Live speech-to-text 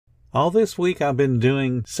All this week I've been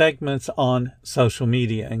doing segments on social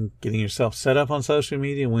media and getting yourself set up on social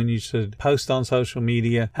media, when you should post on social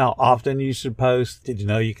media, how often you should post. Did you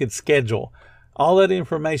know you could schedule? All that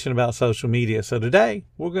information about social media. So today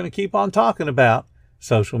we're going to keep on talking about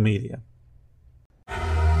social media.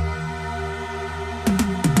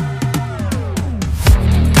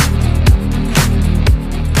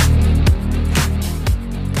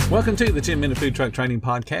 Welcome to the 10-Minute Food Truck Training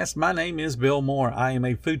Podcast. My name is Bill Moore. I am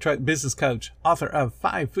a food truck business coach, author of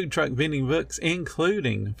 5 food truck vending books,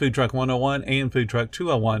 including Food Truck 101 and Food Truck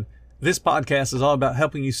 201. This podcast is all about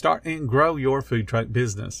helping you start and grow your food truck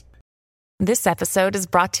business. This episode is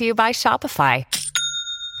brought to you by Shopify.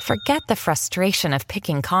 Forget the frustration of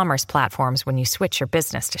picking commerce platforms when you switch your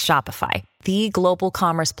business to Shopify, the global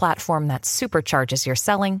commerce platform that supercharges your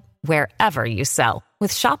selling wherever you sell.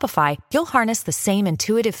 With Shopify, you'll harness the same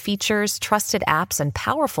intuitive features, trusted apps, and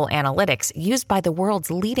powerful analytics used by the world's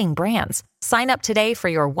leading brands. Sign up today for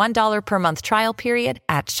your $1 per month trial period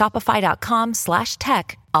at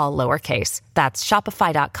shopify.com/tech, all lowercase. That's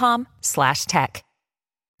shopify.com/tech.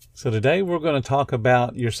 So today we're going to talk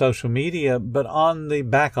about your social media, but on the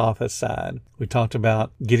back office side. We talked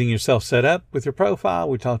about getting yourself set up with your profile.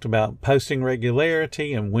 We talked about posting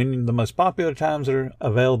regularity and when the most popular times that are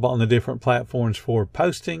available on the different platforms for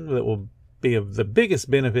posting that will be of the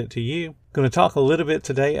biggest benefit to you. Going to talk a little bit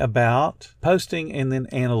today about posting and then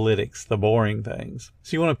analytics, the boring things.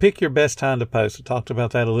 So you want to pick your best time to post. I talked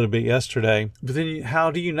about that a little bit yesterday. But then how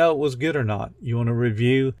do you know it was good or not? You want to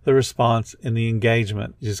review the response and the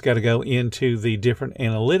engagement. You just got to go into the different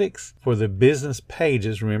analytics for the business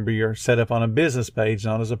pages. Remember, you're set up on a business page,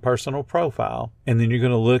 not as a personal profile. And then you're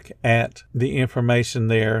going to look at the information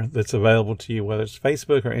there that's available to you, whether it's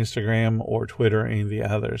Facebook or Instagram or Twitter or any of the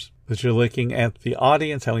others. But you're looking at the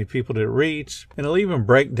audience, how many people did it reach, and it'll even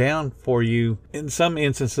break down for you in some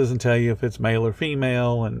instances and tell you if it's male or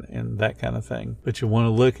female and that kind of thing. But you want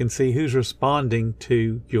to look and see who's responding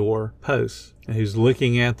to your posts and who's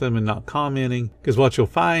looking at them and not commenting, because what you'll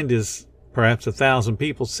find is perhaps 1,000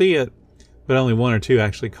 people see it, but only 1 or 2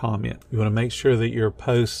 actually comment. You want to make sure that your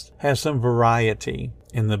posts have some variety.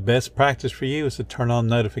 And the best practice for you is to turn on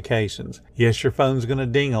notifications. Yes, your phone's going to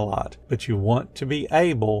ding a lot, but you want to be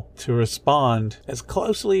able to respond as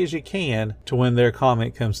closely as you can to when their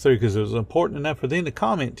comment comes through, because it was important enough for them to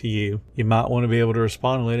comment to you. You might want to be able to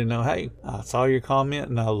respond and let them know, hey, I saw your comment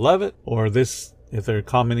and I love it. Or this, if they're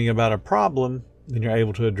commenting about a problem, then you're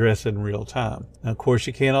able to address it in real time. Now, of course,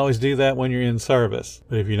 you can't always do that when you're in service.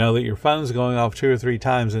 But if you know that your phone's going off 2 or 3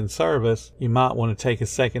 times in service, you might want to take a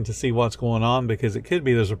second to see what's going on, because it could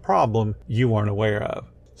be there's a problem you weren't aware of.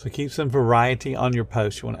 So keep some variety on your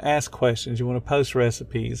posts. You want to ask questions. You want to post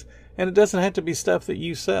recipes. And it doesn't have to be stuff that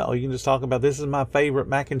you sell. You can just talk about, this is my favorite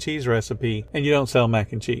mac and cheese recipe, and you don't sell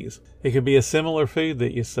mac and cheese. It could be a similar food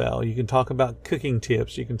that you sell. You can talk about cooking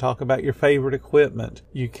tips. You can talk about your favorite equipment.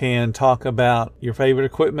 You can talk about your favorite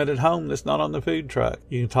equipment at home that's not on the food truck.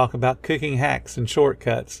 You can talk about cooking hacks and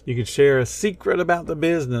shortcuts. You can share a secret about the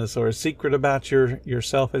business or a secret about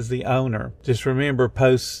yourself as the owner. Just remember,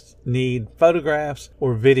 posts need photographs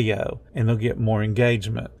or video, and they'll get more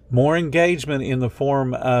engagement. More engagement in the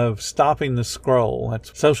form of stopping the scroll.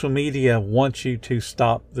 That's, social media wants you to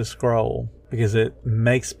stop the scroll, because it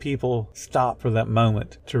makes people stop for that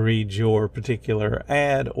moment to read your particular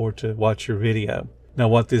ad or to watch your video. Now,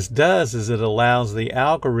 what this does is it allows the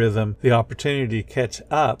algorithm the opportunity to catch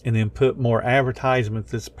up and then put more advertisement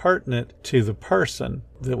that's pertinent to the person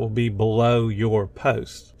that will be below your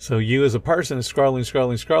post. So you as a person is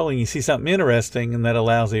scrolling, you see something interesting, and that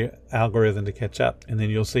allows the algorithm to catch up. And then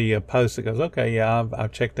you'll see a post that goes, okay, yeah,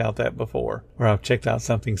 I've checked out that before, or I've checked out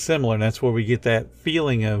something similar. And that's where we get that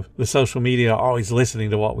feeling of the social media always listening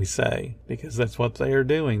to what we say, because that's what they are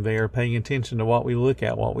doing. They are paying attention to what we look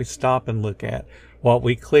at, what we stop and look at, what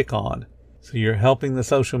we click on. So you're helping the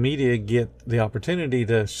social media get the opportunity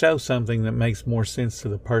to show something that makes more sense to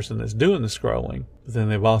the person that's doing the scrolling. But then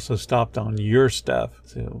they've also stopped on your stuff.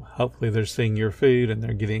 So hopefully they're seeing your food and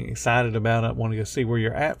they're getting excited about it, want to go see where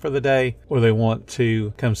you're at for the day, or they want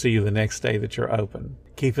to come see you the next day that you're open.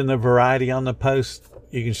 Keeping the variety on the post,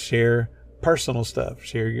 you can share personal stuff,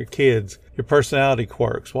 share your kids, your personality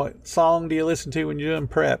quirks. What song do you listen to when you're doing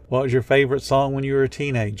prep? What was your favorite song when you were a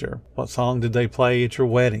teenager? What song did they play at your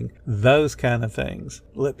wedding? Those kind of things.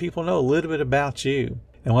 Let people know a little bit about you.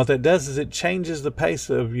 And what that does is it changes the pace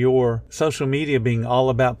of your social media being all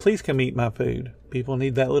about, please come eat my food. People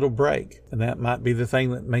need that little break. And that might be the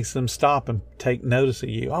thing that makes them stop and take notice of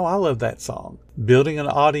you. Oh, I love that song. Building an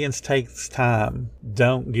audience takes time.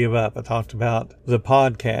 Don't give up. I talked about the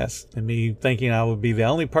podcast and me thinking I would be the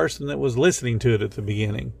only person that was listening to it at the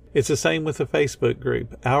beginning. It's the same with the Facebook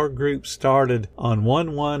group. Our group started on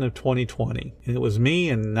 1/1 of 2020. And it was me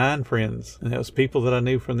and 9 friends. And it was people that I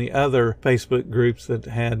knew from the other Facebook groups that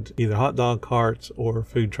had either hot dog carts or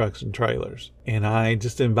food trucks and trailers. And I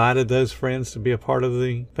just invited those friends to be a part of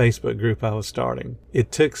the Facebook group I was starting.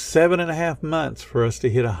 It took 7.5 months for us to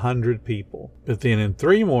hit 100 people. But then in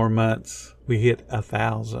 3 more months, we hit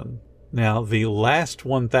 1,000. Now, the last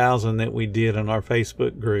 1,000 that we did on our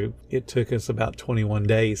Facebook group, it took us about 21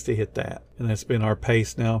 days to hit that. And that's been our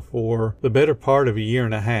pace now for the better part of a year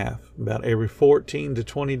and a half. About every 14 to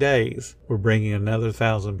 20 days, we're bringing another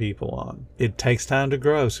 1,000 people on. It takes time to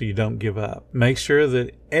grow, so you don't give up. Make sure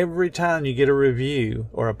that every time you get a review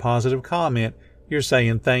or a positive comment, you're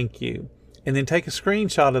saying thank you. And then take a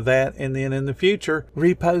screenshot of that, and then in the future,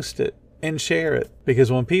 repost it and share it.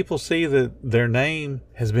 Because when people see that their name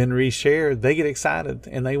has been reshared, they get excited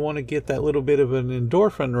and they want to get that little bit of an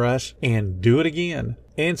endorphin rush and do it again.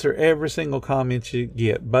 Answer every single comment you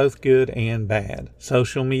get, both good and bad.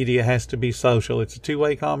 Social media has to be social. It's a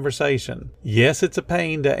two-way conversation. Yes, it's a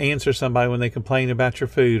pain to answer somebody when they complain about your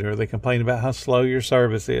food or they complain about how slow your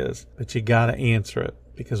service is, but you got to answer it.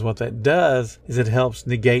 Because what that does is it helps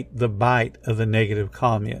negate the bite of the negative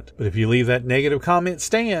comment. But if you leave that negative comment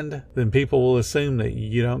stand, then people will assume that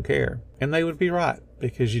you don't care. And they would be right,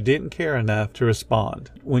 because you didn't care enough to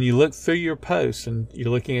respond. When you look through your posts and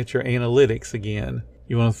you're looking at your analytics again,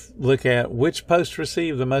 you want to look at which post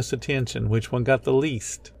received the most attention, which one got the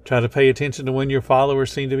least. Try to pay attention to when your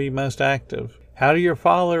followers seem to be most active. How do your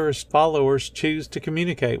followers choose to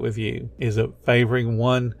communicate with you? Is it favoring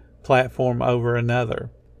one platform over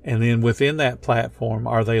another? And then within that platform,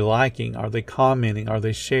 are they liking, are they commenting, are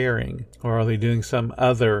they sharing, or are they doing some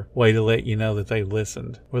other way to let you know that they've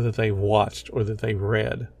listened or that they've watched or that they've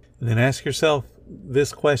read? And then ask yourself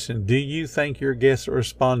this question: do you think your guests are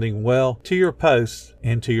responding well to your posts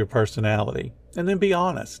and to your personality? And then be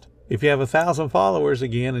honest. If you have 1,000 followers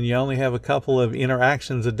again and you only have a couple of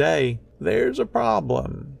interactions a day, there's a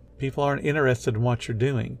problem. People aren't interested in what you're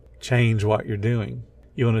doing. Change what you're doing.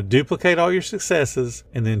 You want to duplicate all your successes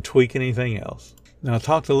and then tweak anything else. Now, I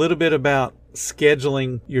talked a little bit about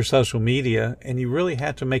scheduling your social media, and you really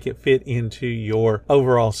have to make it fit into your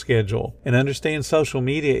overall schedule. And understand social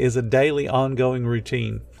media is a daily ongoing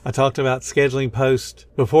routine. I talked about scheduling posts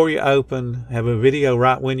before you open, have a video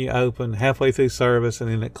right when you open, halfway through service,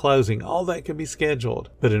 and then at closing. All that can be scheduled.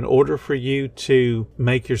 But in order for you to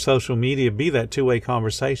make your social media be that two-way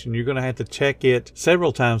conversation, you're going to have to check it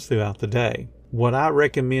several times throughout the day. What I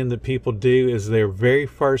recommend that people do is their very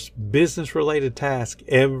first business-related task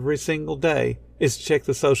every single day is to check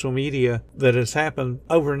the social media that has happened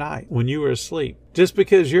overnight when you were asleep. Just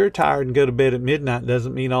because you're tired and go to bed at midnight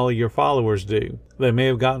doesn't mean all of your followers do. They may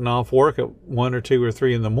have gotten off work at 1 or 2 or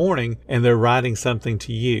 3 in the morning and they're writing something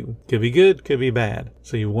to you. Could be good, could be bad.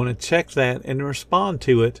 So you want to check that and respond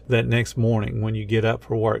to it that next morning when you get up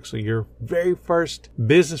for work. So your very first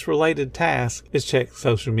business-related task is check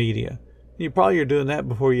social media. You probably are doing that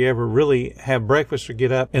before you ever really have breakfast or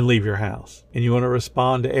get up and leave your house. And you want to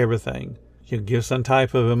respond to everything. You give some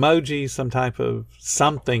type of emoji, some type of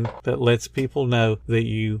something that lets people know that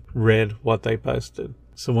you read what they posted.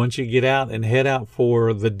 So once you get out and head out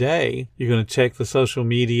for the day, you're going to check the social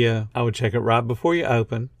media. I would check it right before you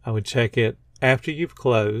open. I would check it after you've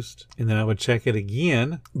closed, and then I would check it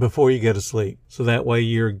again before you go to sleep. So that way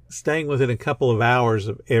you're staying within a couple of hours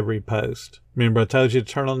of every post. Remember, I told you to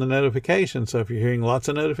turn on the notifications. So if you're hearing lots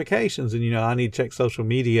of notifications, then you know I need to check social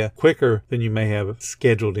media quicker than you may have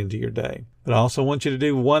scheduled into your day. But I also want you to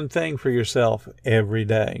do one thing for yourself every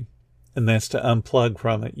day, and that's to unplug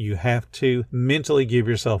from it. You have to mentally give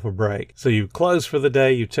yourself a break. So you've closed for the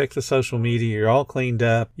day, you've checked the social media, you're all cleaned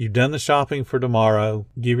up, you've done the shopping for tomorrow.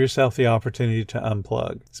 Give yourself the opportunity to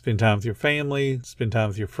unplug. Spend time with your family, spend time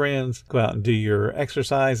with your friends, go out and do your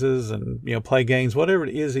exercises and, play games, whatever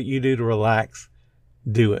it is that you do to relax.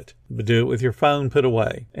 Do it. But do it with your phone put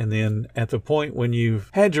away. And then at the point when you've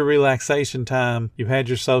had your relaxation time, you've had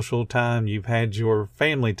your social time, you've had your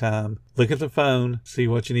family time, look at the phone, see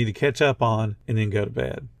what you need to catch up on, and then go to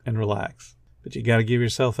bed and relax. But you got to give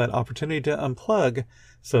yourself that opportunity to unplug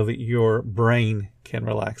so that your brain can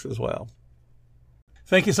relax as well.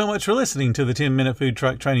 Thank you so much for listening to the 10-Minute Food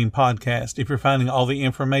Truck Training Podcast. If you're finding all the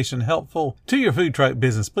information helpful to your food truck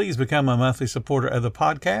business, please become a monthly supporter of the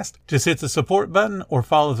podcast. Just hit the support button or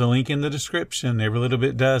follow the link in the description. Every little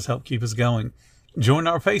bit does help keep us going. Join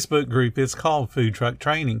our Facebook group. It's called Food Truck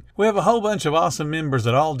Training. We have a whole bunch of awesome members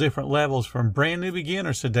at all different levels, from brand new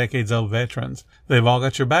beginners to decades-old veterans. They've all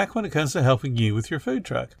got your back when it comes to helping you with your food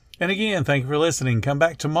truck. And again, thank you for listening. Come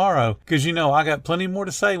back tomorrow, because I got plenty more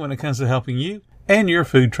to say when it comes to helping you and your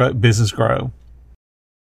food truck business grow.